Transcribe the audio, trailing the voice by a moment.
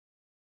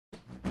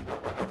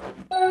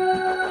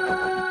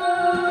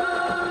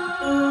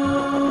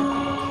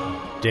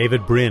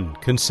David Brin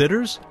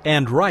considers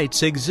and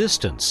writes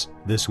existence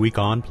this week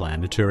on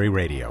Planetary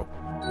Radio.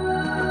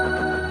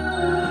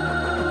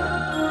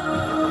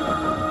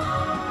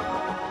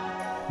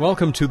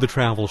 Welcome to the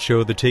travel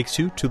show that takes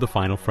you to the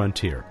final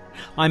frontier.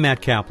 I'm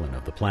Matt Kaplan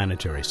of the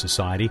Planetary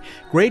Society.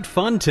 Great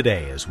fun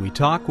today as we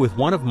talk with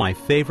one of my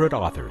favorite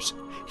authors.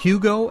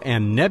 Hugo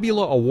and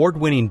Nebula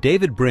award-winning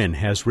David Brin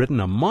has written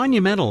a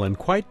monumental and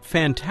quite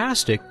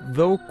fantastic,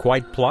 though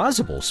quite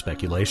plausible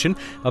speculation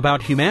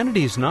about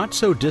humanity's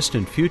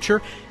not-so-distant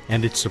future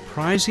and its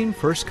surprising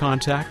first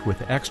contact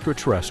with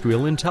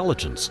extraterrestrial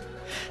intelligence.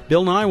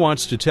 Bill Nye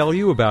wants to tell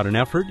you about an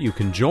effort you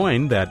can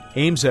join that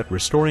aims at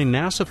restoring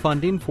NASA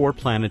funding for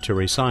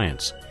planetary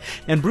science.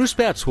 And Bruce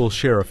Betts will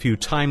share a few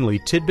timely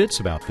tidbits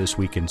about this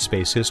week in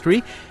space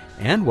history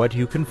and what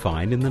you can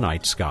find in the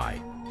night sky.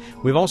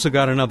 We've also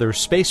got another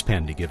space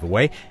pen to give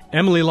away.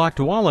 Emily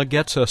Lakdawalla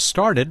gets us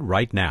started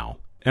right now.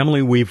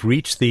 Emily, we've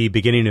reached the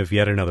beginning of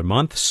yet another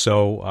month,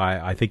 so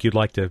I think you'd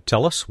like to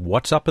tell us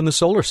what's up in the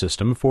solar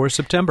system for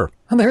September.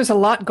 Well, there's a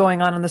lot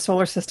going on in the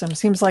solar system.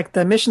 Seems like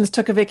the missions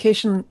took a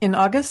vacation in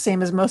August,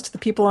 same as most of the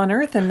people on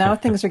Earth, and now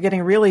things are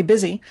getting really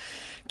busy.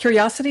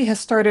 Curiosity has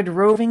started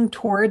roving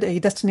toward a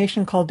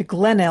destination called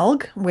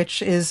Glenelg,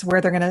 which is where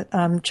they're going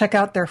to check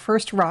out their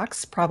first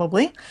rocks,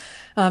 probably.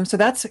 So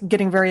that's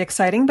getting very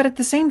exciting. But at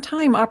the same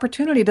time,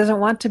 Opportunity doesn't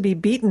want to be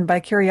beaten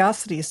by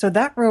Curiosity. So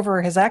that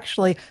rover has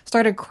actually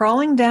started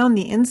crawling down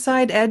the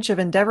inside edge of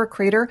Endeavour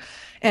Crater.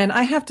 And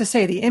I have to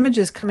say, the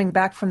images coming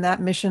back from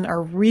that mission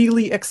are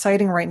really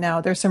exciting right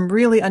now. There's some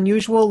really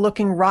unusual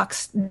looking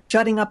rocks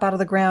jutting up out of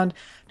the ground.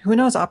 Who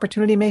knows,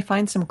 Opportunity may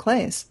find some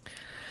clays.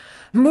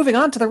 Moving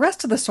on to the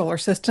rest of the solar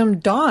system,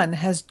 Dawn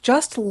has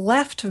just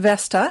left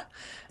Vesta.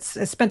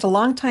 It spent a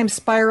long time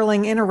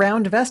spiraling in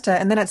around Vesta,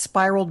 and then it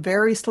spiraled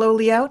very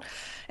slowly out.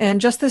 And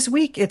just this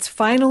week, it's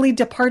finally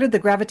departed the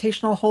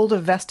gravitational hold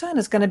of Vesta and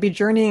is going to be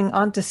journeying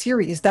on to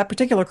Ceres. That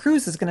particular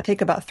cruise is going to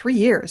take about 3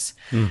 years.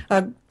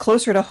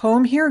 Closer to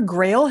home here,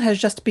 Grail has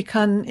just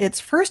begun its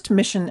first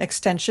mission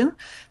extension.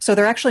 So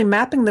they're actually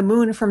mapping the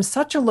moon from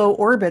such a low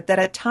orbit that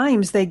at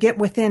times they get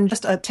within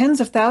just tens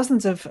of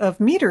thousands of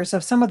meters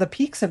of some of the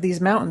peaks of these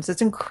mountains.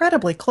 It's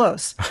incredibly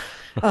close.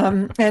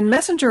 And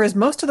Messenger is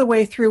most of the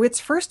way through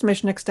its first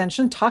mission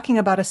extension, talking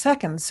about a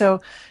second.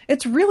 So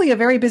it's really a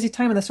very busy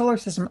time in the solar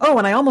system. Oh,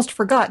 and I almost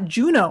forgot,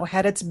 Juno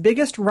had its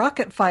biggest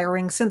rocket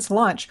firing since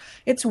launch.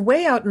 It's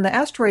way out in the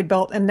asteroid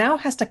belt and now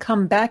has to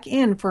come back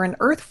in for an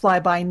Earth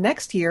flyby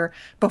next year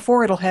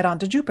before it'll head on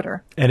to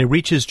Jupiter. And it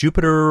reaches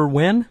Jupiter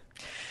when?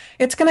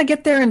 It's going to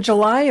get there in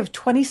July of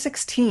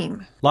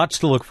 2016. Lots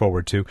to look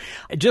forward to.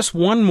 Just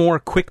one more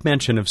quick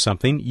mention of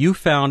something. You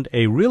found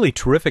a really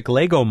terrific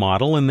Lego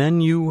model, and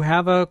then you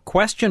have a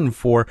question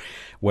for,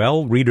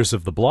 well, readers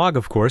of the blog,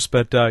 of course,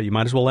 but you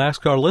might as well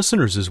ask our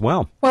listeners as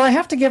well. Well, I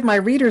have to give my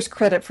readers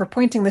credit for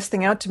pointing this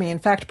thing out to me. In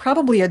fact,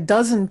 probably a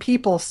dozen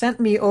people sent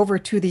me over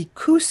to the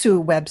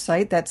Cuusoo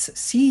website. That's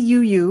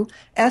Cuusoo.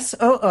 It's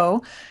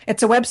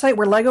a website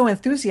where Lego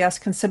enthusiasts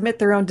can submit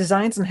their own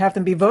designs and have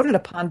them be voted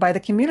upon by the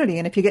community.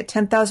 And if you get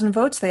 10,000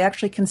 votes, they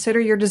actually consider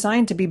your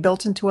design to be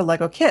built into a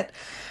Lego kit.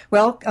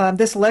 Well,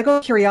 this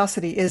Lego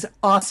Curiosity is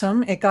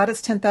awesome. It got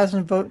its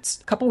 10,000 votes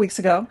a couple weeks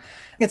ago.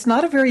 It's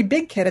not a very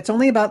big kit. It's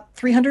only about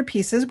 300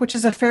 pieces, which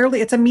is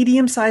it's a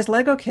medium-sized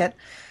Lego kit.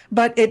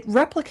 But it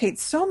replicates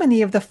so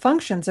many of the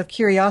functions of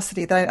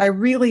Curiosity that I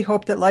really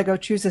hope that Lego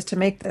chooses to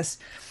make this.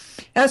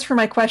 As for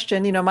my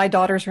question, my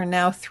daughters are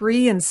now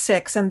 3 and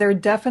 6, and they're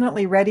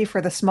definitely ready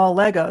for the small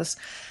Legos.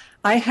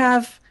 I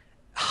have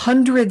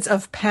hundreds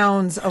of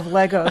pounds of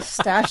Legos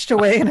stashed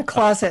away in a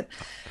closet.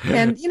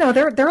 And,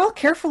 they're all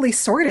carefully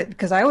sorted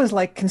because I was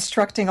like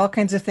constructing all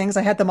kinds of things.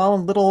 I had them all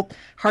in little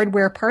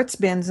hardware parts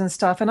bins and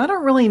stuff. And I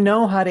don't really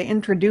know how to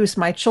introduce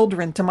my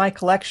children to my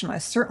collection. I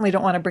certainly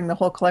don't want to bring the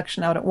whole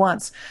collection out at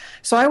once.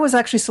 So I was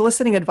actually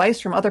soliciting advice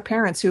from other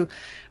parents who,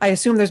 I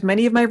assume there's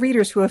many of my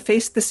readers who have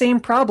faced the same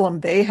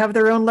problem. They have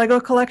their own Lego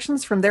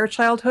collections from their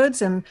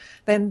childhoods and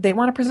then they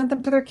want to present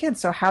them to their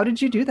kids. So how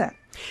did you do that?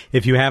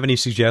 If you have any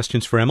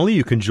suggestions for Emily,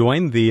 you can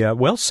join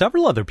the,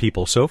 several other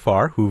people so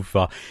far who've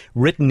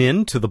written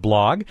in to the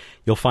blog.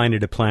 You'll find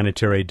it at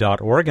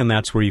planetary.org, and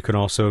that's where you can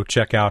also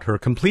check out her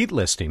complete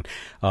listing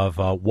of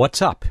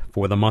what's up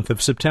for the month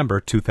of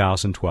September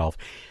 2012.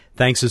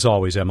 Thanks as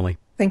always, Emily.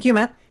 Thank you,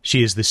 Matt.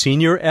 She is the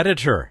senior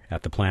editor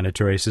at the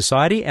Planetary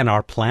Society and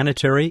our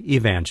planetary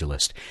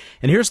evangelist.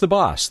 And here's the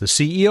boss, the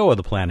CEO of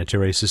the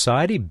Planetary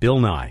Society, Bill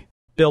Nye.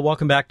 Bill,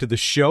 welcome back to the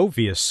show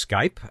via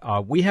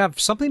Skype. We have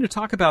something to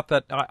talk about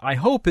that I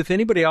hope if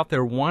anybody out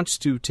there wants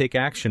to take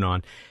action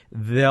on,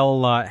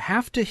 they'll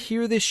have to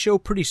hear this show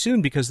pretty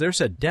soon because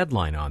there's a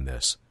deadline on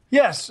this.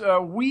 Yes,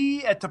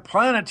 we at the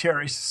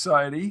Planetary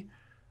Society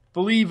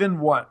believe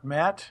in what,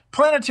 Matt?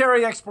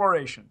 Planetary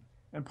exploration.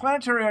 And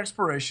planetary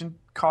exploration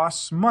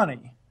costs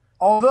money.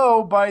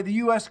 Although by the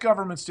U.S.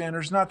 government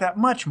standards, not that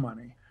much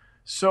money.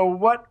 So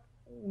what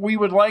we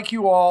would like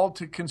you all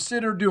to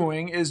consider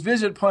doing is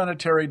visit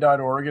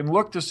planetary.org and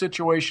look the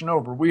situation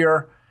over. We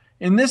are,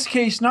 in this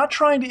case, not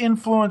trying to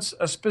influence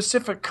a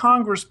specific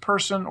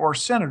congressperson or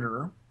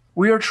senator.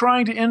 We are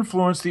trying to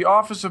influence the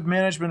Office of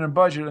Management and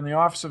Budget and the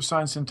Office of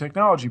Science and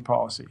Technology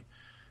Policy.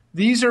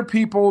 These are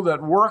people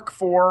that work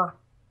for,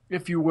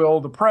 if you will,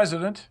 the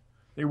president.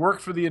 They work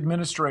for the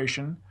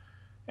administration,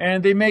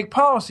 and they make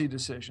policy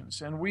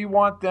decisions. And we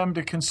want them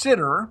to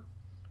consider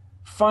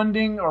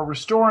funding or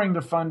restoring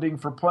the funding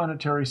for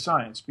planetary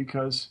science,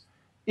 because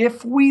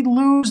if we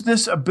lose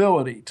this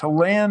ability to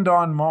land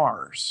on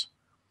Mars,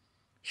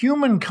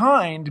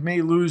 humankind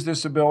may lose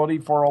this ability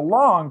for a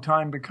long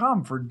time to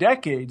come, for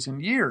decades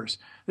and years.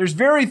 There's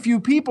very few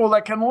people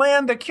that can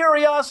land the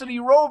Curiosity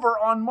rover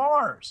on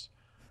Mars.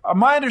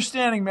 My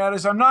understanding, Matt,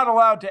 is I'm not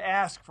allowed to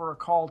ask for a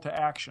call to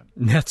action.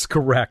 That's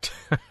correct.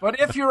 But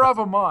if you're of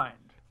a mind,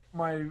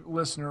 my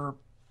listener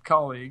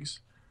colleagues,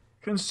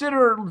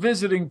 consider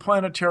visiting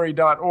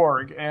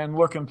planetary.org and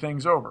looking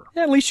things over.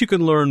 Yeah, at least you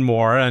can learn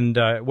more, and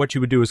what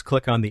you would do is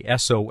click on the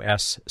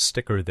SOS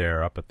sticker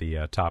there up at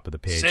the top of the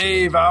page.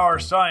 Save our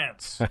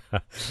science.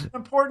 It's an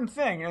important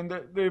thing, and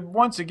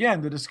once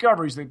again, the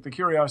discoveries that the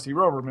Curiosity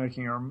rover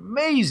making are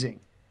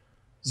amazing.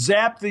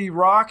 Zap the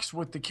rocks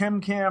with the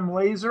ChemCam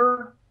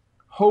laser,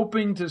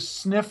 hoping to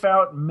sniff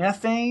out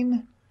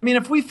methane. I mean,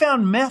 if we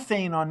found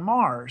methane on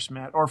Mars,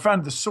 Matt, or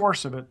found the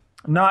source of it,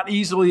 not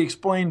easily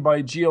explained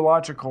by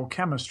geological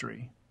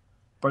chemistry,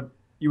 but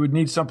you would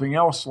need something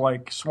else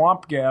like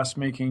swamp gas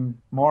making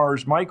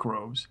Mars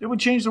microbes, it would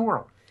change the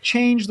world.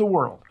 Change the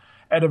world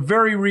at a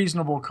very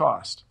reasonable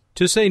cost.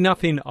 To say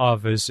nothing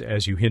of,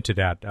 as you hinted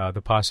at,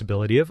 the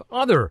possibility of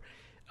other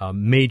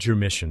major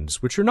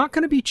missions, which are not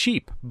going to be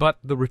cheap, but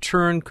the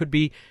return could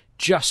be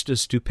just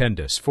as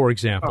stupendous. For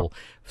example,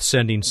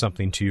 sending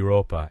something to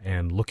Europa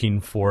and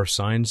looking for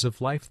signs of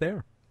life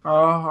there.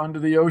 Under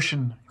the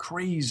ocean.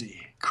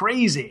 Crazy.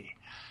 Crazy.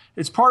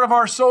 It's part of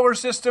our solar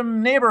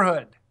system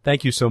neighborhood.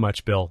 Thank you so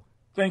much, Bill.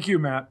 Thank you,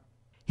 Matt.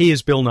 He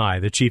is Bill Nye,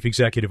 the Chief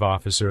Executive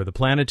Officer of the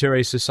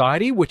Planetary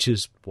Society, which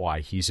is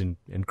why he's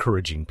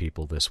encouraging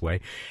people this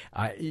way.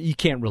 You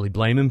can't really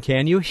blame him,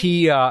 can you?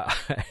 He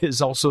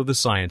is also the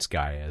science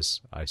guy, as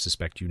I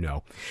suspect you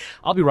know.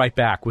 I'll be right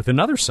back with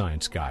another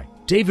science guy,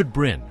 David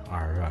Brin,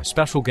 our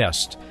special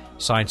guest,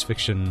 science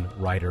fiction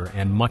writer,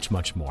 and much,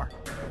 much more.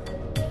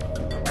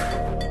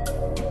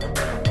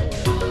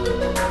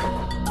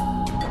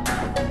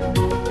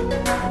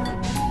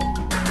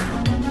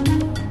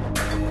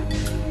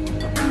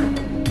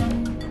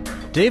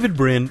 David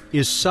Brin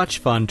is such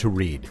fun to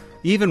read,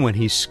 even when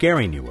he's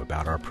scaring you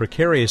about our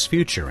precarious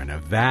future in a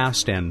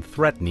vast and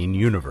threatening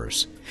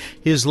universe.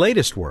 His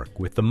latest work,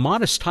 with the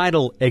modest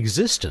title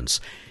Existence,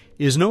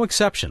 is no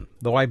exception,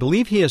 though I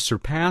believe he has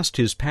surpassed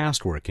his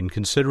past work in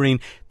considering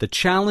the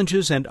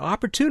challenges and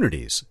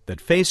opportunities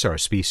that face our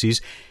species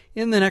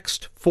in the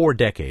next 4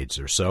 decades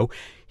or so.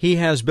 He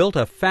has built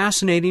a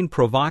fascinating,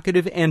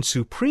 provocative, and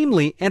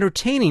supremely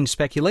entertaining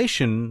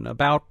speculation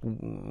about,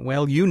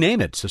 well, you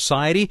name it,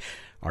 society,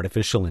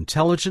 artificial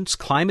intelligence,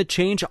 climate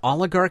change,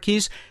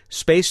 oligarchies,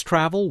 space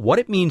travel, what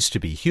it means to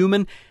be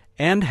human,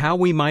 and how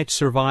we might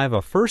survive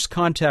a first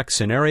contact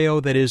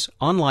scenario that is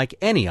unlike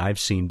any I've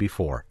seen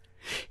before.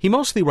 He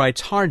mostly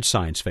writes hard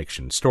science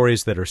fiction,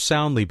 stories that are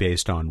soundly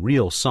based on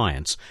real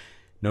science.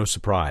 No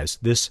surprise,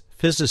 this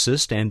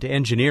physicist and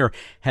engineer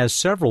has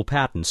several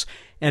patents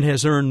and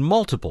has earned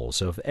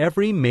multiples of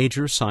every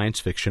major science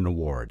fiction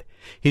award.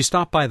 He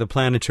stopped by the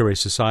Planetary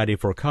Society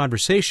for a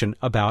conversation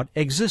about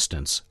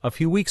Existence a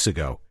few weeks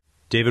ago.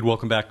 David,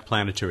 welcome back to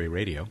Planetary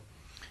Radio.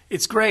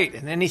 It's great,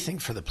 and anything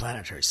for the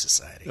Planetary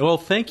Society. Well,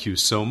 thank you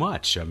so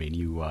much. I mean,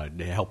 you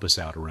help us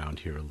out around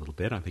here a little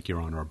bit. I think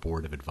you're on our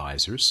board of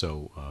advisors,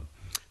 so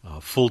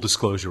full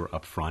disclosure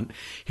up front.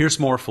 Here's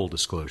more full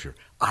disclosure.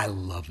 I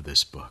love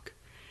this book.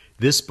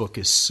 This book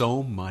is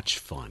so much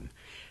fun.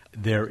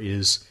 There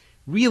is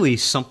really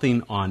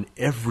something on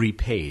every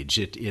page.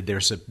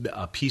 There's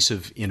a piece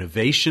of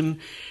innovation.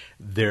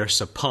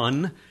 There's a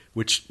pun,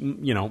 which,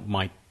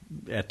 might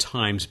at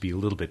times be a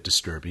little bit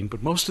disturbing,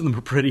 but most of them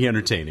are pretty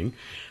entertaining.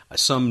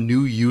 Some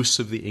new use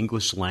of the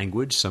English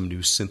language, some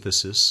new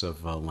synthesis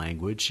of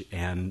language,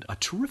 and a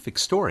terrific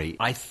story.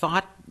 I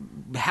thought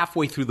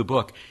halfway through the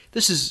book,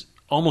 this is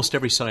almost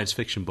every science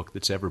fiction book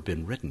that's ever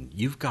been written.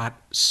 You've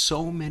got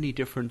so many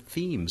different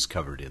themes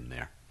covered in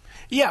there.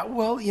 Yeah,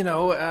 well,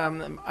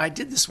 I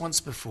did this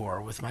once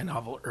before with my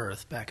novel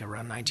Earth back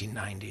around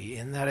 1990,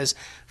 and that is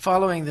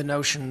following the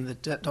notion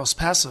that Dos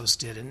Passos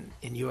did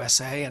in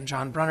USA and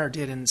John Brunner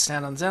did in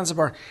Stand on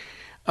Zanzibar,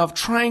 of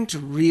trying to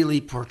really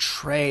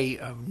portray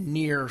a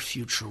near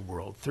future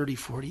world, 30,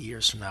 40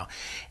 years from now.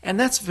 And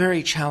that's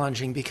very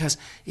challenging because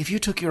if you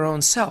took your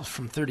own self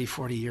from 30,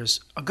 40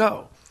 years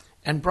ago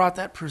and brought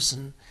that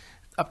person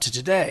up to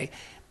today,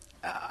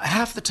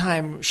 half the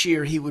time she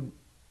or he would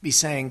be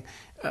saying,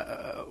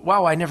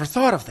 wow, I never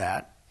thought of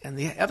that. And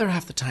the other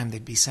half the time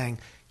they'd be saying,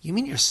 you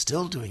mean you're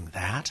still doing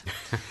that?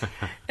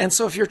 And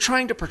so if you're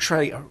trying to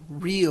portray a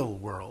real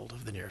world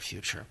of the near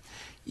future,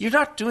 you're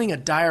not doing a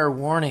dire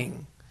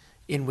warning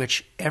in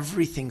which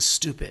everything's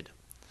stupid.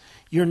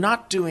 You're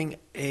not doing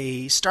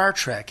a Star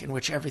Trek in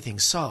which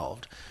everything's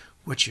solved.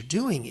 What you're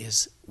doing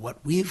is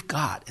what we've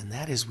got, and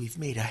that is we've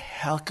made a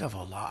heck of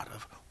a lot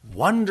of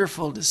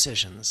wonderful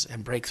decisions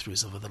and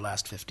breakthroughs over the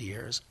last 50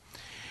 years.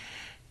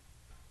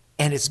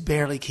 And it's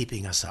barely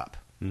keeping us up.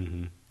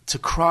 Mm-hmm. To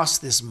cross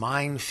this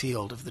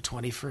minefield of the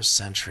 21st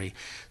century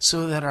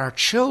so that our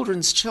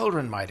children's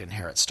children might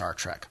inherit Star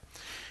Trek.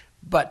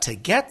 But to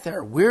get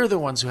there, we're the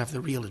ones who have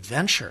the real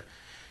adventure.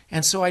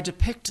 And so I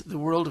depict the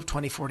world of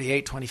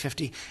 2048,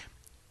 2050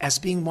 as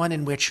being one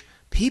in which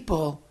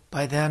people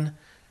by then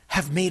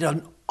have made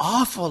an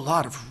awful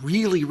lot of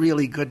really,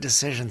 really good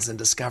decisions and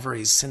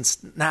discoveries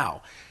since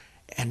now,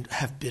 and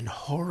have been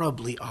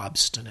horribly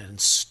obstinate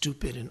and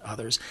stupid in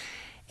others.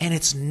 And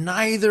it's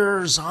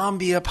neither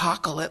zombie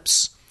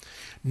apocalypse,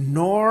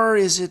 nor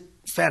is it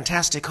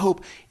fantastic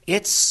hope.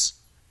 It's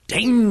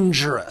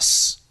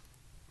dangerous.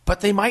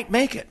 But they might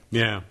make it.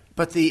 Yeah.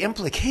 But the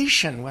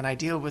implication when I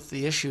deal with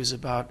the issues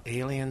about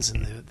aliens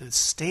and the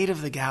state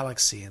of the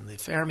galaxy and the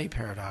Fermi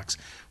paradox,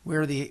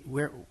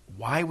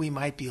 why we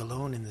might be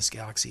alone in this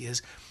galaxy,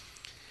 is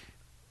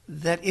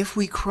that if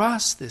we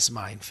cross this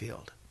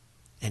minefield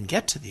and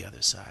get to the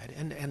other side,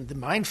 and the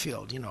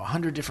minefield,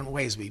 100 different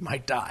ways we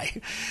might die,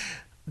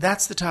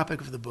 that's the topic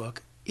of the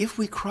book. If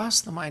we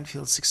cross the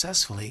minefield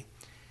successfully,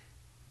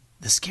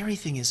 the scary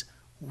thing is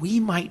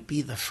we might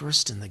be the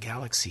first in the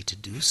galaxy to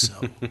do so.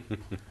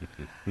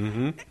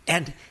 Mm-hmm.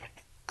 And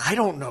I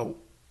don't know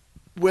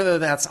whether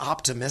that's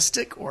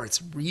optimistic or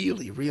it's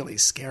really, really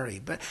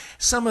scary. But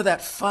some of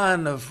that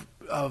fun of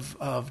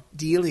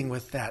dealing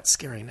with that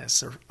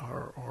scariness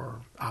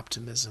or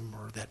optimism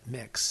or that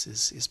mix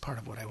is part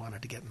of what I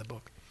wanted to get in the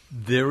book.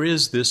 There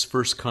is this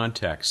first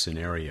contact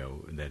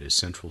scenario that is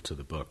central to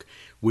the book,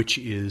 which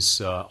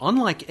is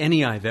unlike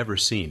any I've ever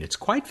seen. It's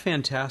quite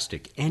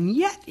fantastic, and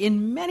yet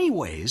in many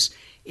ways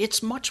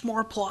it's much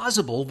more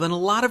plausible than a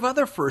lot of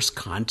other first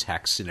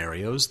contact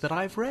scenarios that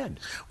I've read.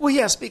 Well,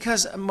 yes,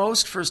 because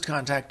most first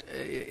contact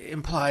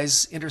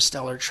implies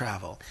interstellar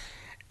travel.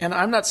 And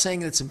I'm not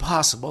saying it's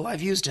impossible.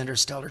 I've used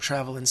interstellar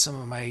travel in some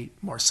of my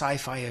more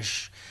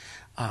sci-fi-ish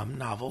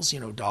novels,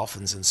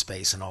 dolphins in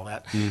space and all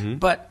that. Mm-hmm.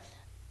 But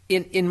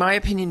in my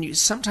opinion,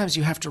 sometimes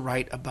you have to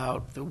write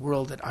about the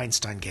world that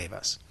Einstein gave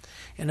us.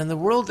 And in the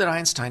world that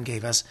Einstein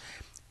gave us,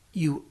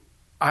 you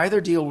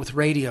either deal with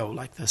radio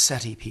like the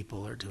SETI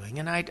people are doing,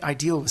 and I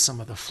deal with some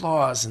of the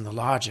flaws in the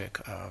logic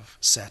of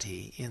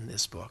SETI in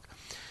this book,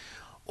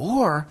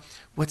 or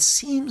what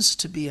seems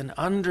to be an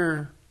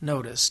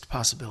under-noticed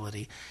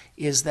possibility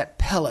is that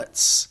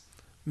pellets,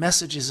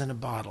 messages in a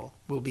bottle,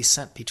 will be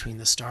sent between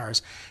the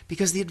stars,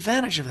 because the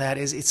advantage of that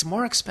is it's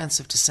more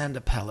expensive to send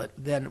a pellet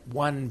than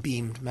one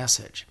beamed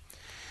message.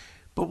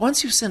 But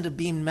once you send a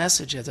beamed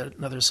message at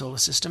another solar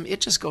system,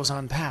 it just goes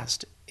on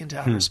past into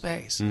outer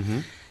space. Mm-hmm.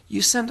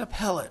 You send a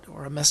pellet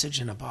or a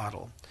message in a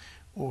bottle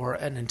or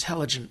an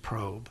intelligent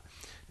probe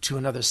to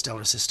another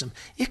stellar system,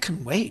 it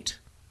can wait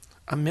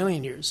 1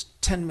 million years,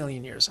 10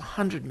 million years,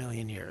 100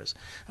 million years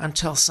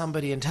until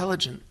somebody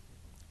intelligent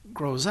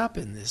grows up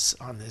on this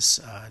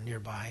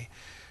nearby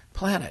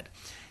planet.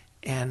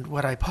 And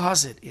what I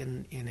posit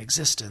in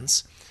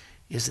Existence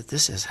is that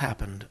this has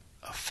happened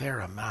a fair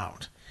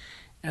amount.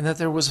 And that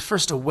there was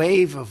first a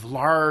wave of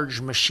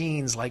large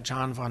machines like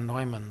John von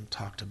Neumann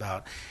talked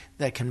about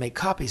that can make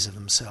copies of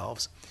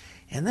themselves.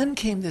 And then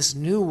came this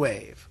new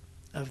wave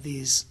of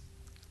these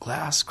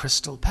glass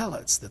crystal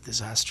pellets that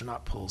this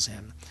astronaut pulls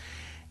in.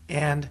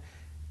 And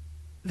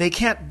they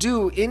can't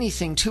do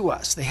anything to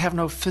us. They have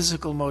no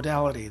physical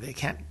modality. They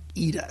can't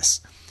eat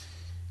us.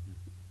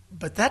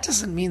 But that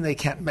doesn't mean they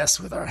can't mess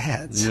with our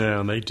heads.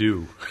 Yeah, they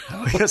do.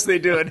 Oh, yes, they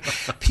do. And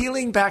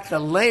peeling back the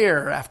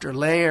layer after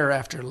layer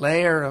after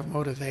layer of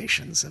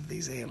motivations of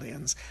these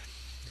aliens.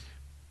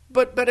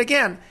 But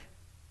again,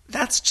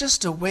 that's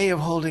just a way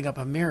of holding up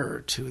a mirror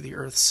to the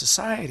Earth's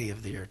society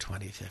of the year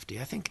 2050.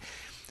 I think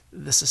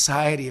the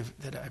society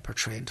that I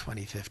portray in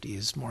 2050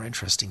 is more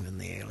interesting than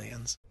the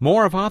aliens.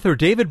 More of author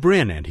David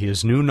Brin and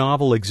his new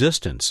novel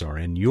Existence are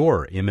in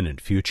your imminent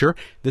future.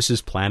 This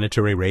is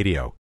Planetary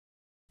Radio.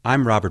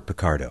 I'm Robert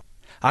Picardo.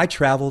 I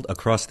traveled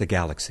across the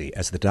galaxy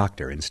as the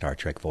Doctor in Star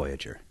Trek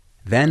Voyager.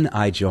 Then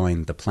I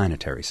joined the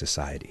Planetary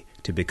Society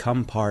to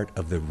become part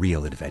of the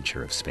real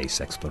adventure of space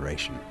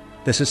exploration.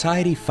 The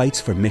Society fights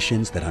for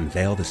missions that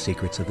unveil the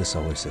secrets of the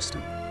solar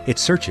system. It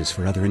searches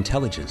for other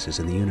intelligences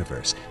in the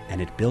universe, and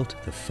it built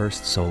the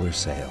first solar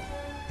sail.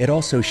 It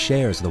also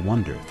shares the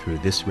wonder through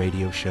this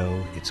radio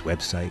show, its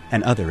website,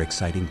 and other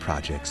exciting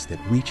projects that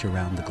reach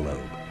around the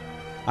globe.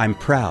 I'm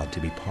proud to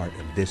be part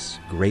of this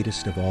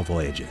greatest of all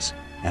voyages,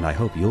 and I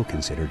hope you'll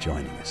consider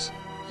joining us.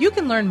 You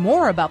can learn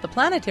more about the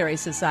Planetary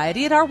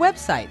Society at our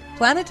website,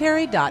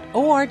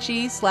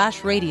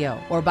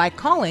 planetary.org/radio, or by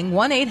calling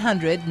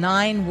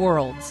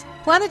 1-800-9-WORLDS.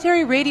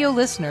 Planetary Radio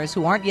listeners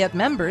who aren't yet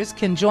members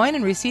can join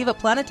and receive a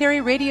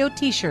Planetary Radio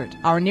t-shirt.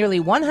 Our nearly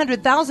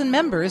 100,000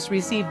 members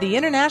receive the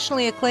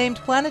internationally acclaimed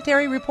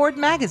Planetary Report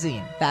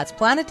magazine. That's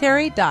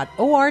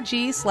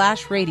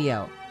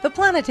planetary.org/radio. The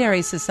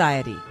Planetary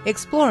Society,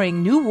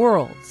 exploring new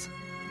worlds.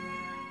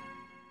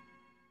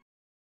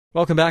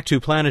 Welcome back to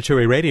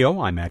Planetary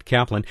Radio. I'm Matt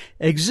Kaplan.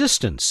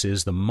 Existence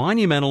is the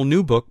monumental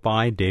new book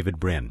by David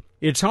Brin.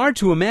 It's hard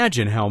to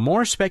imagine how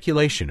more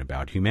speculation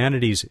about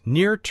humanity's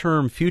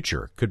near-term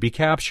future could be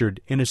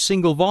captured in a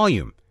single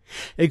volume.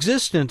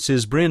 Existence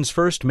is Brin's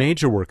first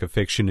major work of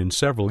fiction in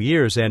several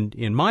years, and,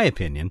 in my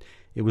opinion,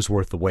 it was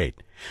worth the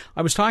wait.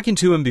 I was talking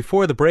to him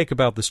before the break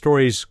about the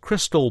story's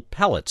crystal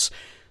pellets,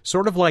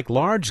 sort of like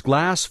large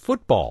glass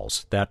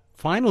footballs that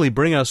finally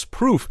bring us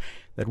proof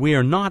that we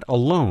are not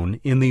alone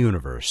in the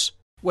universe.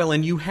 Well,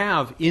 and you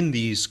have in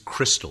these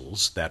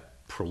crystals that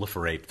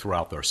proliferate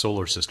throughout our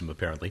solar system,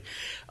 apparently,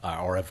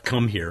 or have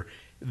come here,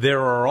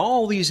 there are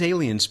all these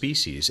alien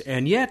species,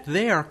 and yet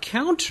they are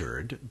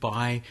countered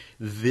by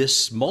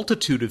this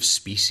multitude of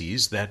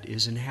species that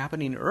is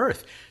inhabiting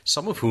Earth,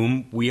 some of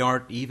whom we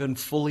aren't even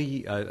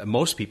fully,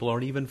 most people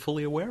aren't even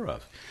fully aware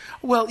of.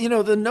 Well,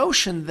 the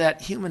notion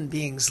that human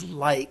beings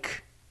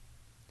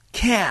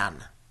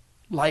can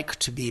like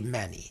to be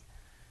many.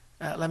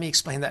 Let me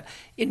explain that.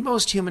 In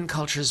most human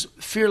cultures,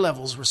 fear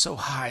levels were so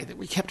high that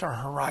we kept our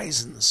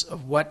horizons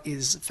of what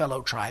is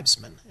fellow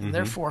tribesmen, and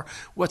therefore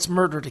what's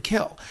murder to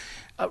kill,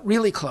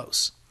 really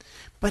close.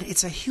 But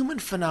it's a human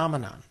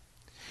phenomenon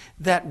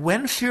that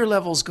when fear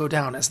levels go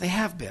down, as they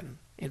have been,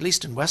 at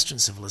least in Western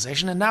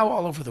civilization, and now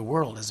all over the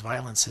world as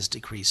violence has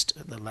decreased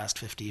in the last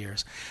 50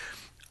 years,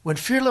 when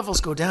fear levels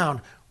go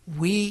down,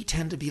 we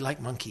tend to be like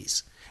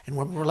monkeys. And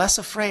when we're less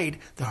afraid,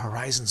 the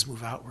horizons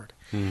move outward.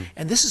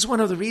 And this is one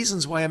of the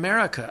reasons why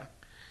America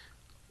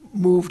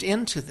moved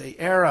into the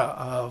era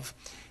of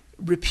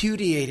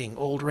repudiating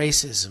old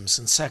racisms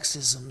and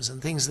sexisms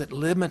and things that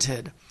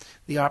limited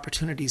the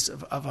opportunities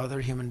of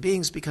other human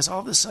beings, because all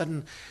of a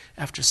sudden,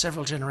 after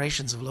several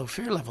generations of low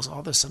fear levels,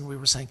 all of a sudden we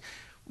were saying,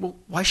 well,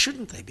 why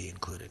shouldn't they be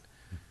included?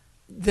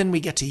 Then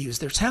we get to use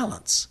their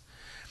talents.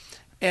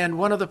 And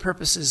one of the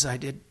purposes I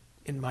did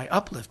in my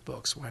Uplift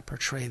books, where I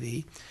portray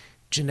the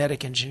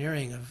genetic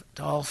engineering of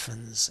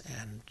dolphins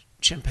and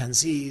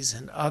chimpanzees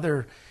and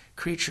other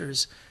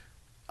creatures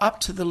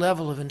up to the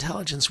level of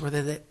intelligence where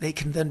they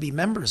can then be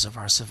members of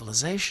our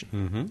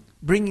civilization,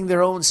 bringing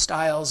their own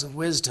styles of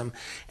wisdom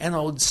and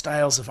own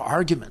styles of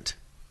argument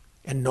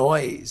and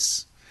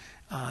noise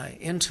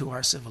into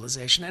our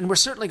civilization. And we're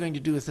certainly going to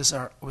do this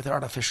with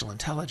artificial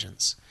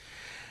intelligence.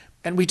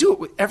 And we do it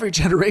with every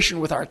generation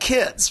with our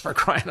kids, for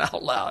crying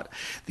out loud.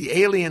 The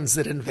aliens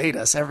that invade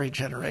us every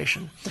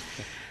generation.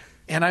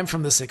 And I'm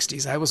from the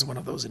 60s. I was one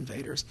of those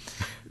invaders.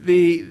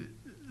 The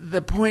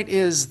point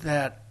is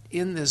that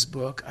in this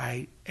book,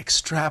 I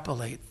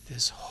extrapolate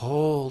this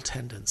whole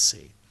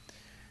tendency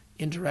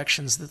in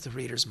directions that the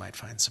readers might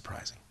find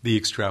surprising. The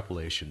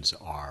extrapolations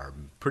are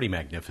pretty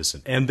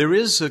magnificent. And there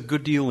is a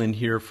good deal in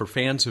here for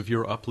fans of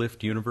your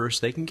Uplift universe.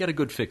 They can get a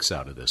good fix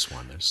out of this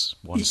one. There's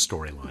one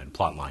storyline,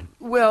 plot line.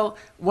 Well,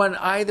 one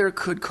either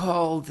could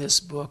call this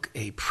book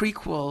a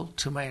prequel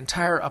to my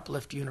entire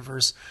Uplift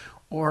universe,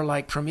 or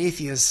like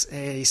Prometheus,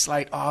 a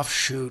slight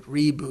offshoot,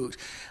 reboot.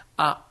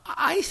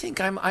 I think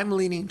I'm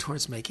leaning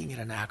towards making it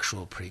an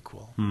actual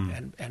prequel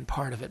and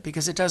part of it,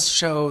 because it does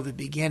show the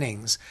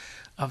beginnings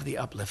of the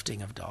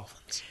uplifting of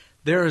dolphins.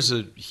 There is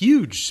a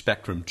huge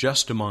spectrum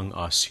just among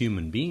us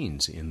human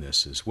beings in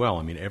this as well.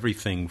 I mean,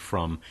 everything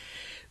from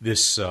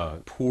this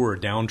poor,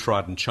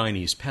 downtrodden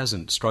Chinese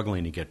peasant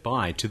struggling to get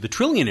by to the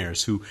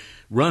trillionaires who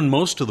run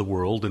most of the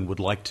world and would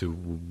like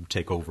to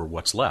take over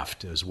what's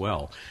left as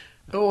well.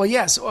 Oh,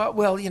 yes.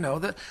 Well,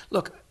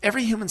 look,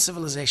 every human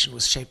civilization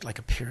was shaped like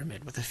a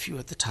pyramid with a few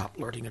at the top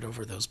lording it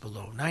over those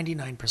below.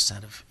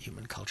 99% of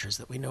human cultures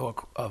that we know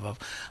of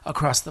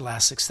across the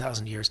last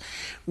 6,000 years.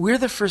 We're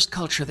the first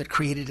culture that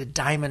created a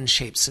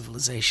diamond-shaped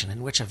civilization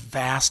in which a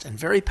vast and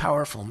very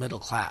powerful middle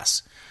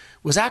class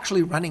was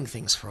actually running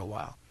things for a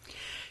while.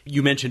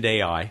 You mentioned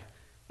AI,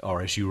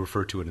 or as you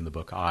refer to it in the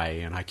book,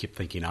 and I keep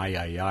thinking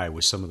I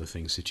was some of the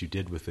things that you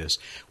did with this.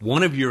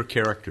 One of your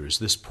characters,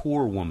 this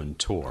poor woman,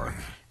 Tor,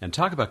 and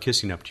talk about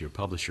kissing up to your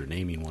publisher,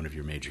 naming one of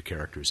your major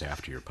characters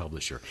after your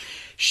publisher.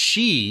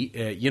 She,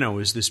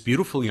 is this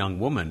beautiful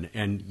young woman,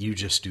 and you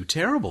just do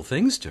terrible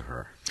things to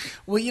her.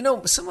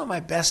 Well, some of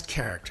my best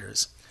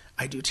characters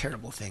I do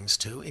terrible things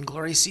to. In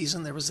Glory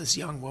Season, there was this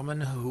young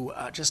woman who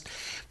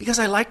because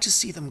I like to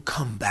see them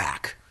come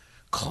back,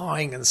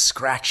 clawing and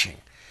scratching.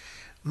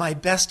 My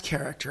best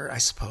character, I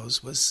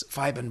suppose, was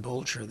Fiben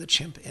Bolger, the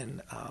chimp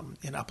in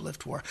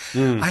Uplift War.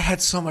 I had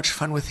so much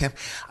fun with him.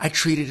 I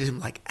treated him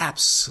like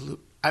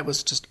I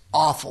was just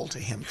awful to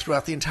him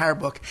throughout the entire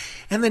book.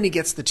 And then he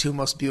gets the two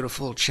most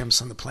beautiful chimps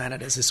on the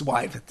planet as his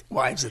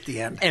wives at the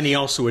end. And he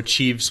also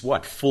achieves,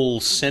 full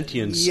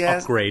sentience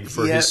upgrade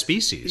for his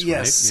species,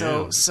 yes,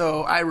 right?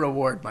 So I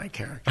reward my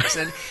characters.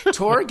 And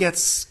Tor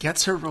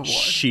gets her reward.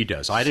 She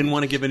does. I didn't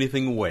want to give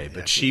anything away,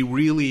 but she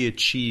really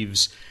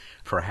achieves...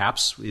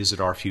 Perhaps, is it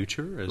our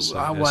future as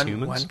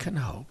humans? One can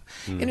hope.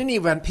 In any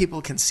event,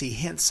 people can see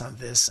hints on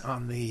this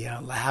on the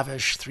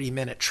lavish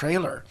 3-minute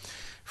trailer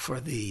for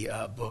the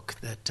book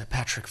that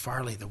Patrick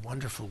Farley, the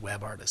wonderful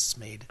web artist,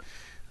 made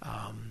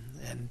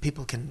And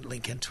people can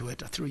link into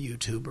it through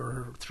YouTube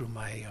or through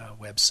my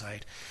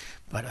website.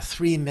 But a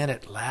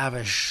 3-minute,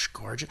 lavish,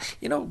 gorgeous...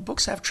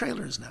 books have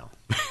trailers now.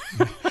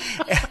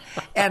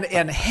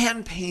 and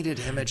hand-painted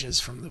images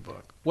from the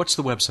book. What's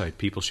the website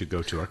people should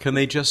go to? Or can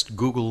they just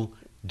Google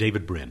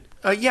David Brin?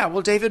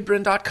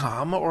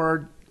 DavidBrin.com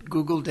or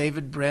Google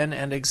David Brin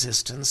and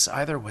Existence.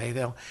 Either way,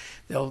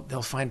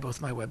 they'll find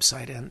both my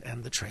website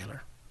and the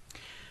trailer.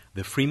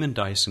 The Freeman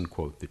Dyson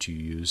quote that you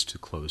used to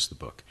close the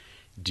book,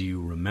 do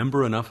you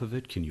remember enough of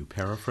it? Can you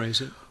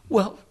paraphrase it?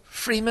 Well,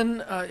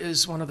 Freeman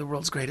is one of the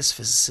world's greatest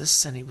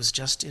physicists, and he was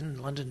just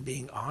in London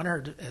being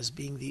honored as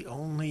being the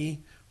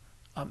only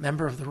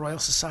member of the Royal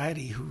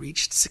Society who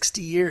reached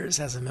 60 years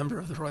as a member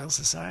of the Royal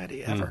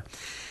Society ever.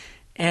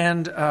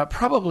 And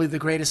probably the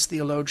greatest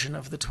theologian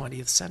of the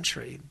 20th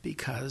century,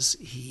 because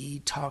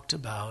he talked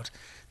about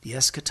the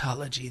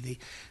eschatology,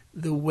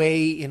 the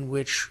way in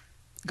which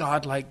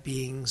godlike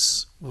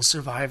beings will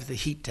survive the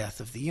heat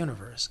death of the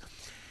universe.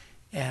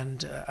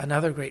 And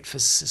another great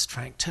physicist,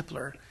 Frank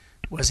Tipler,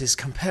 was his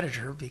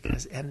competitor,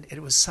 and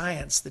it was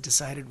science that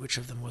decided which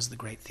of them was the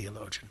great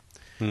theologian.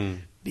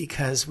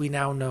 Because we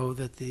now know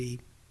that the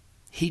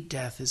heat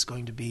death is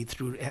going to be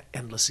through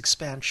endless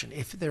expansion.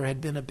 If there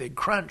had been a big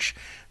crunch,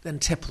 then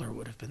Tipler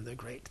would have been the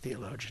great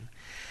theologian.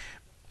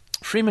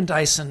 Freeman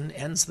Dyson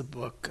ends the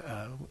book,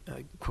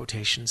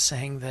 quotation,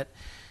 saying that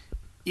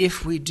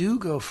if we do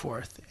go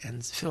forth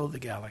and fill the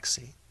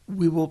galaxy,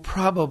 we will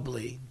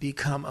probably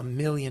become 1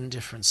 million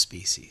different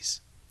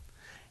species.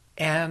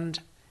 And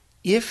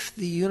if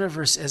the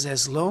universe is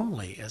as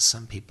lonely as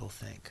some people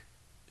think,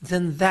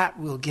 then that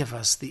will give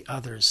us the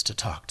others to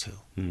talk to.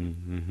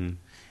 Mm-hmm.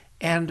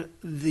 And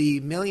the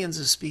millions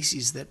of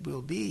species that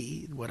will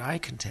be, what I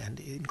contend,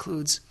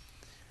 includes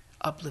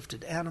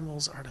uplifted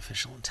animals,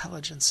 artificial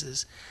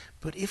intelligences.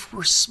 But if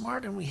we're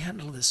smart and we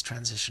handle this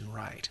transition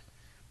right,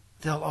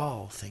 they'll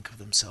all think of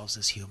themselves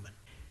as human.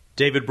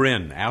 David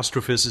Brin,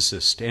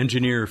 astrophysicist,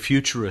 engineer,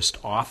 futurist,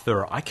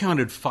 author. I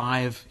counted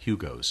 5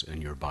 Hugos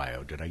in your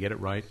bio. Did I get it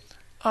right?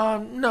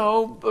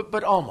 No,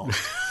 but almost.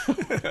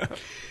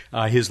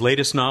 His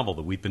latest novel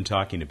that we've been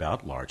talking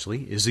about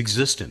largely is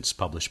Existence,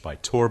 published by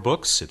Tor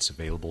Books. It's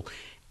available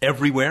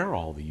everywhere,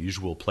 all the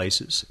usual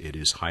places. It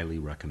is highly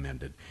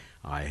recommended.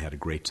 I had a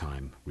great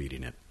time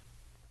reading it.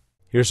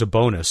 Here's a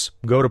bonus.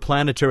 Go to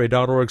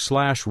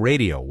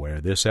planetary.org/radio, where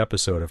this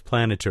episode of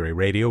Planetary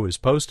Radio is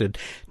posted,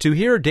 to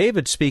hear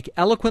David speak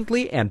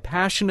eloquently and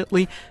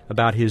passionately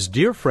about his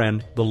dear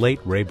friend, the late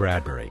Ray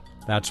Bradbury.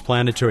 That's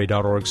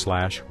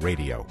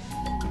planetary.org/radio.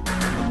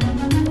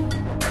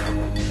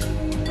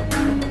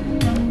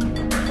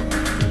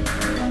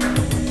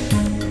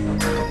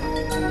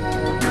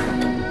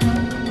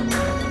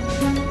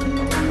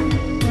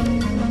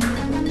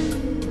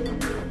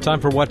 Time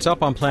for What's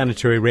Up on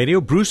Planetary Radio.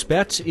 Bruce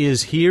Betts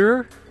is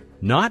here,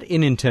 not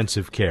in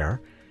intensive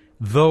care,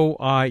 though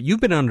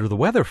you've been under the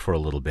weather for a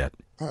little bit.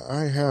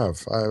 I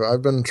have.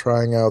 I've been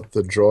trying out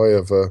the joy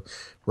of a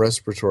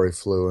respiratory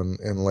flu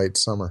in late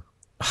summer.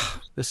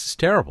 This is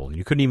terrible.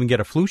 You couldn't even get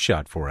a flu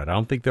shot for it. I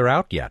don't think they're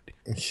out yet.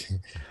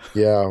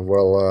 Yeah,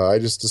 well, I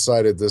just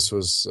decided this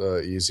was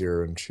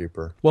easier and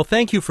cheaper. Well,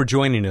 thank you for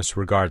joining us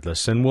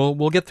regardless, and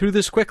we'll get through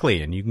this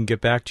quickly, and you can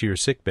get back to your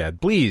sickbed.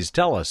 Please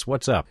tell us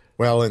what's up.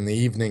 Well, in the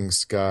evening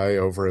sky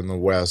over in the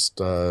west,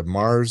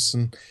 Mars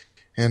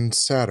and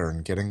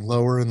Saturn getting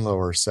lower and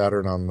lower.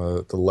 Saturn on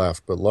the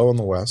left, but low in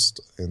the west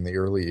in the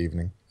early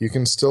evening. You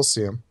can still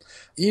see them.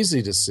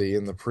 Easy to see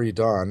in the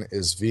pre-dawn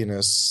is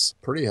Venus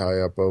pretty high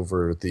up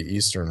over the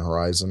eastern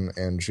horizon,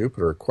 and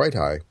Jupiter quite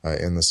high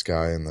in the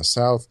sky in the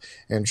south.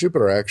 And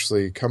Jupiter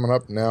actually coming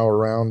up now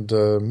around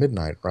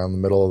midnight, around the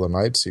middle of the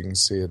night, so you can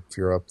see it if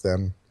you're up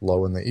then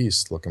low in the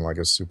east, looking like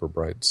a super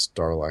bright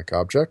star-like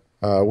object.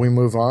 We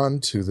move on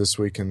to This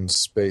Week in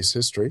Space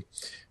History.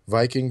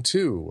 Viking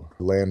 2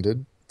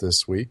 landed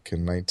this week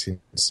in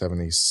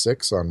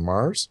 1976 on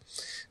Mars.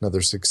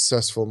 Another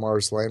successful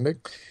Mars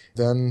landing.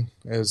 Then,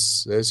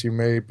 as you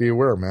may be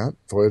aware, Matt,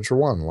 Voyager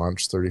 1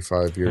 launched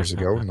 35 years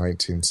ago in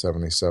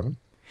 1977.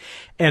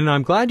 And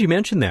I'm glad you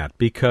mentioned that,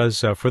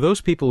 because for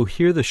those people who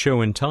hear the show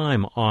in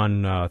time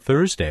on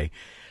Thursday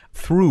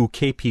through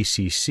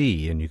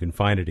KPCC, and you can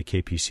find it at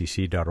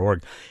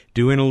kpcc.org,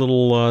 doing a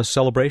little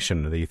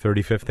celebration of the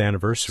 35th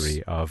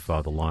anniversary of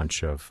the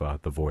launch of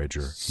the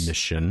Voyager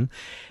mission.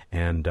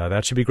 And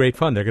that should be great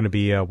fun. They're going to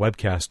be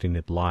webcasting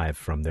it live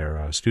from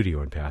their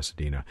studio in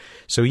Pasadena.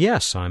 So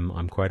yes,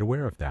 I'm quite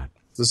aware of that.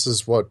 This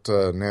is what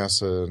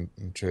NASA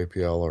and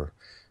JPL are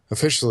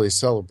officially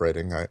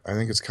celebrating. I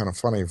think it's kind of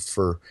funny.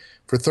 For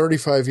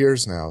 35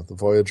 years now, the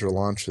Voyager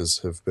launches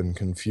have been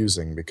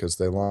confusing because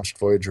they launched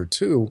Voyager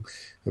 2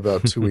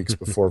 about 2 weeks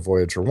before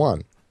Voyager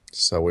 1.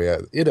 So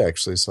it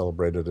actually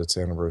celebrated its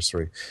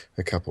anniversary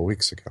a couple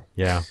weeks ago.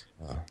 Yeah.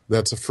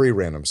 That's a free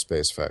random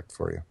space fact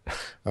for you.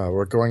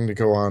 We're going to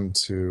go on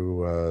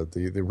to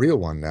the real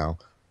one now.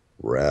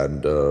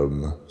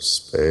 Random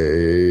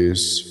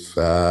space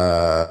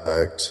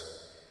fact.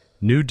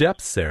 New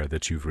depths there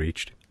that you've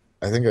reached.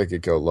 I think I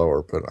could go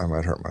lower, but I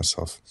might hurt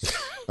myself.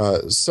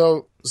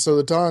 So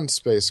the Dawn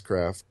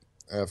spacecraft,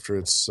 after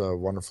its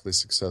wonderfully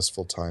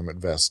successful time at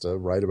Vesta,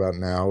 right about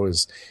now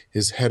is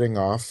heading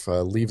off,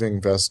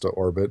 leaving Vesta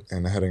orbit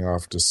and heading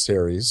off to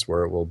Ceres,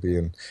 where it will be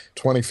in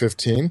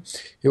 2015.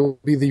 It will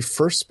be the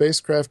first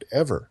spacecraft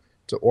ever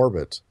to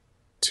orbit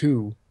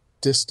 2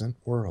 distant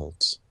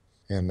worlds.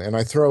 And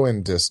I throw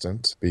in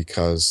distant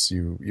because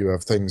you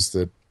have things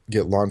that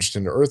get launched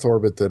into Earth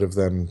orbit that have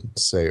then,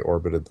 say,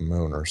 orbited the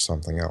moon or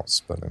something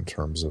else. But in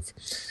terms of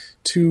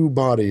 2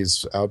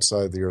 bodies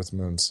outside the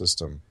Earth-Moon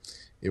system,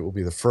 it will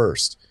be the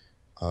first.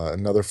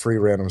 Another free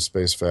random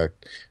space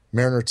fact,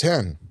 Mariner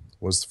 10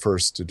 was the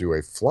first to do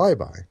a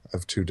flyby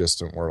of 2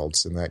 distant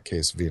worlds, in that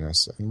case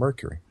Venus and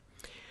Mercury.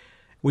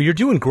 Well, you're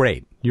doing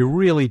great. You're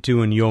really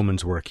doing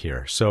yeoman's work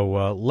here.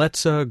 So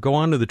let's go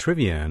on to the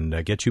trivia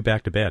and get you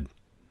back to bed.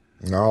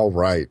 All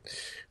right.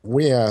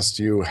 We asked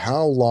you,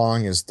 how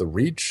long is the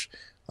reach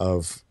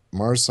of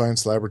Mars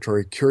Science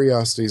Laboratory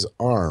Curiosity's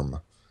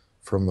arm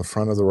from the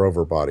front of the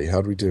rover body?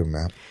 How'd we do,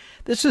 Matt?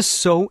 This is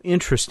so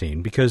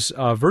interesting because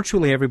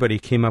virtually everybody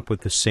came up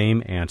with the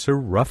same answer,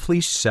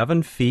 roughly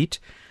 7 feet,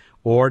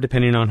 or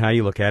depending on how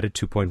you look at it,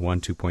 2.1,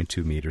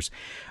 2.2 meters.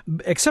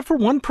 Except for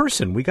one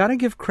person. We got to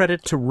give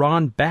credit to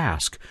Ron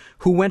Bask,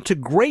 who went to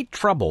great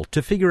trouble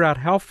to figure out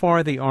how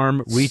far the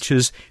arm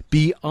reaches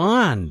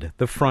beyond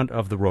the front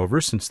of the rover,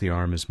 since the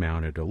arm is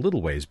mounted a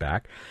little ways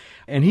back.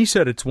 And he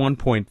said it's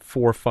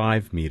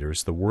 1.45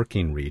 meters, the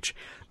working reach.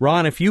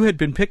 Ron, if you had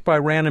been picked by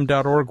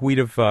Random.org, we'd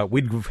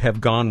have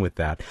gone with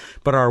that.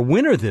 But our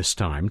winner this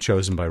time,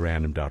 chosen by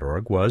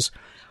Random.org, was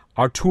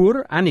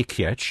Artur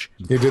Anikic.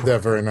 He did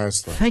that very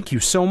nicely. Thank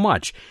you so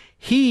much.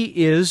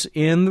 He is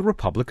in the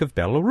Republic of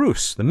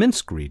Belarus, the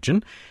Minsk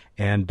region,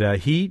 and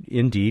he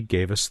indeed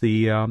gave us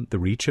the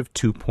reach of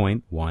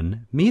 2.1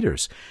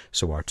 meters.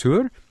 So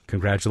Artur,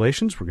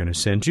 congratulations. We're going to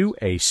send you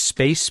a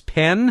space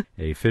pen,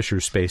 a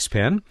Fisher space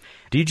pen.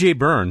 DJ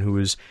Byrne, who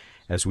is,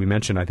 as we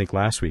mentioned, I think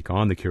last week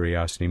on the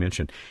Curiosity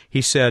Mission,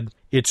 he said,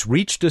 its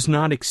reach does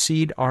not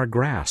exceed our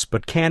grasp,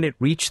 but can it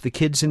reach the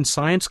kids in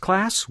science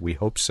class? We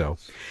hope so.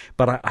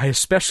 But I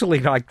especially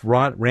liked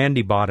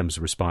Randy Bottom's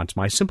response.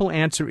 My simple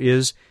answer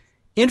is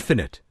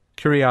infinite.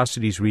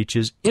 Curiosity's reach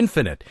is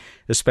infinite,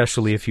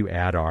 especially if you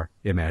add our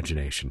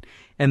imagination.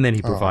 And then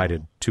he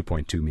provided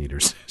 2.2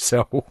 meters.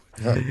 So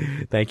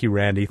thank you,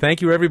 Randy.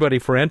 Thank you, everybody,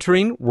 for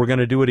entering. We're going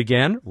to do it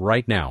again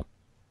right now.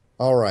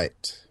 All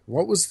right.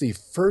 What was the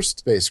first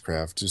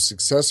spacecraft to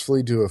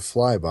successfully do a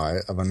flyby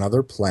of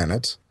another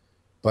planet?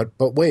 But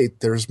wait,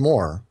 there's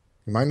more.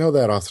 You might know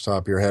that off the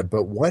top of your head,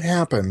 but what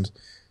happened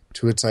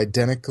to its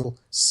identical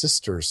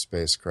sister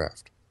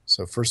spacecraft?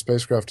 So first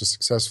spacecraft to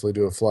successfully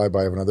do a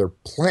flyby of another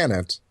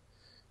planet,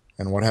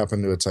 and what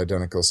happened to its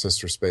identical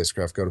sister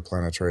spacecraft? Go to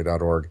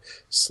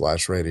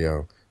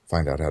planetary.org/radio.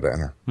 Find out how to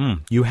enter.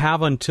 You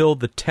have until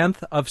the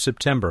 10th of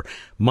September,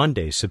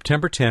 Monday,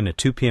 September 10 at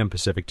 2 p.m.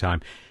 Pacific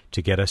time,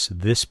 to get us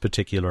this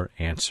particular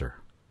answer.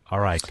 All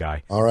right,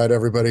 Guy. All right,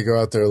 everybody,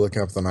 go out there, look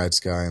up the night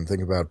sky, and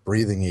think about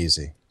breathing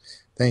easy.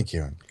 Thank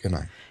you, and good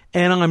night.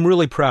 And I'm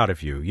really proud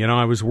of you. You know,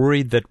 I was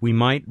worried that we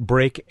might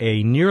break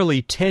a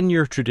nearly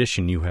 10-year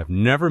tradition. You have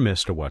never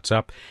missed a What's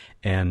Up,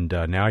 and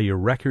now your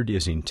record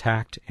is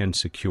intact and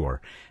secure.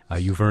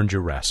 You've earned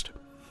your rest.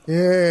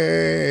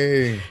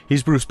 Yay!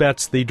 He's Bruce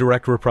Betts, the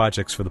Director of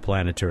Projects for the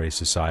Planetary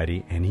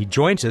Society, and he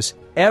joins us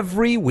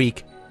every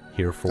week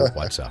here for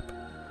What's Up.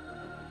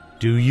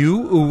 Do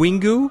you,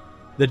 Uwingu?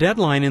 The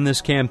deadline in this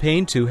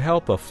campaign to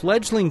help a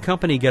fledgling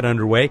company get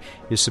underway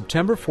is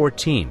September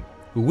 14.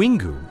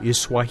 Uwingu is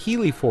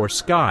Swahili for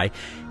sky,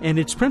 and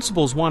its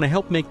principals want to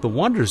help make the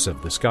wonders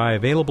of the sky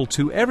available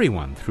to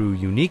everyone through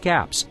unique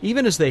apps,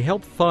 even as they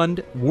help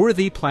fund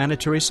worthy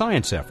planetary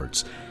science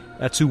efforts.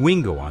 That's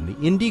Uwingu on the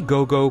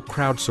Indiegogo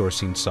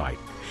crowdsourcing site.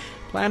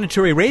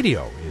 Planetary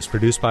Radio is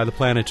produced by the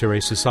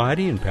Planetary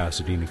Society in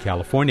Pasadena,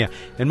 California,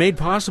 and made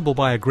possible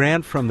by a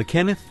grant from the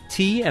Kenneth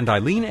T. and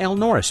Eileen L.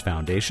 Norris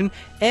Foundation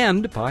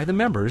and by the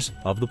members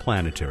of the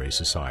Planetary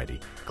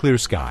Society. Clear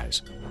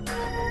skies.